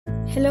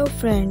Hello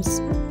friends,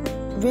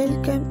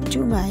 welcome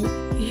to my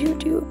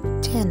YouTube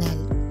channel.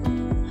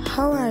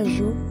 How are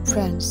you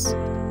friends?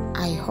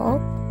 I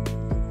hope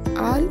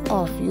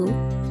all of you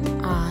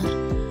are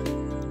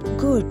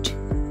good.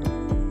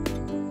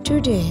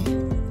 Today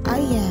I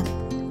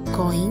am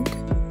going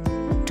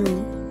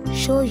to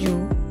show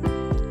you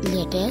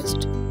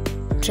latest,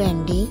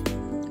 trendy,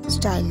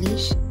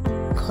 stylish,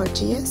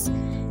 gorgeous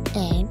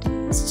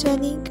and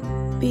stunning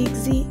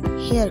pixie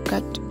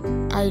haircut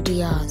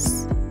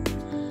ideas.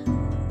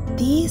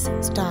 These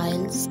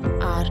styles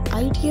are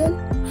ideal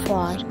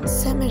for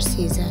summer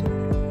season.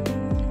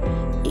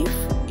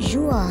 If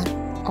you are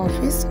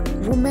office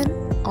woman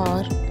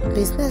or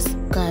business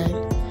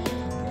girl,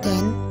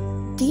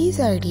 then these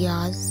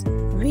ideas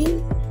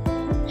will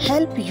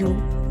help you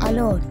a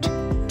lot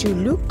to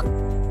look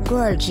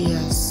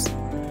gorgeous.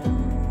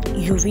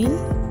 You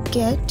will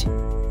get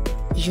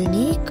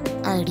unique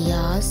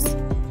ideas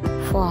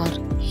for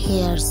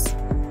hairs.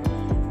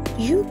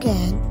 You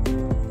can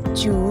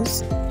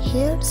choose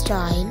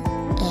hairstyle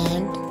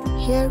and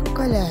hair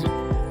color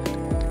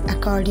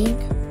according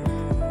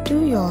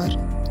to your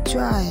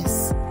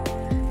choice.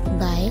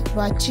 By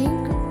watching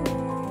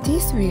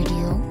this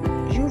video,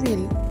 you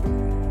will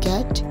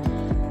get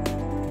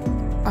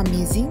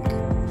amazing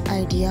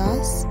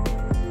ideas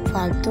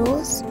for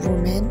those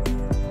women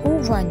who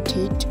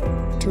wanted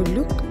to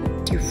look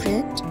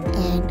different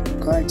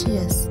and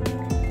gorgeous.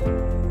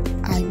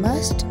 I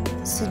must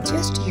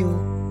suggest you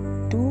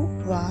to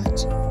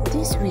watch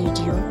this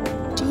video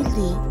till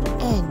the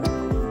end,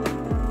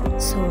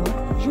 so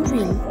you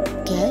will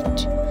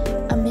get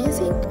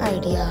amazing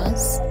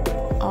ideas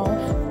of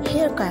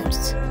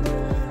haircuts.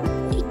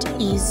 It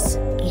is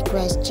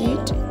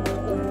requested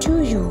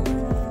to you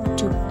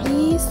to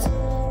please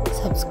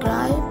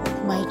subscribe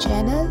my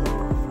channel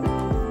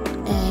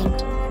and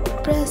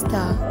press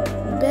the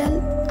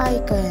bell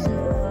icon,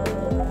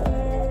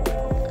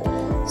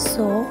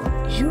 so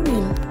you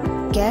will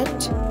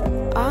get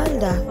all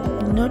the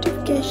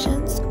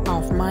notifications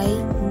of my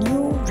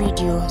new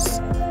videos.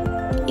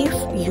 If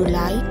you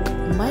like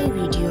my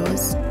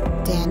videos,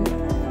 then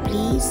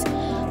please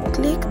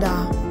click the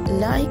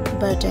like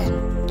button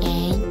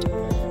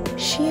and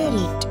share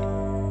it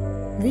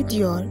with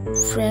your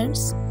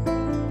friends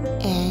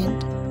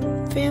and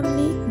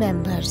family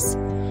members.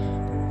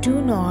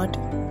 Do not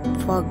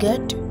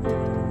forget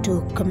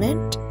to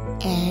comment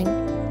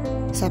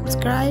and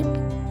subscribe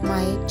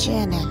my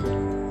channel.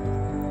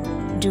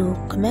 Do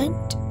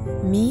comment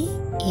me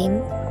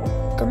in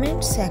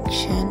comment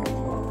section.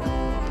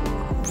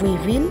 We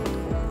will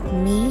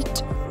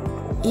meet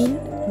in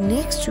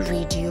next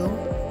video.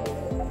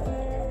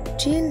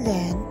 Till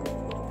then,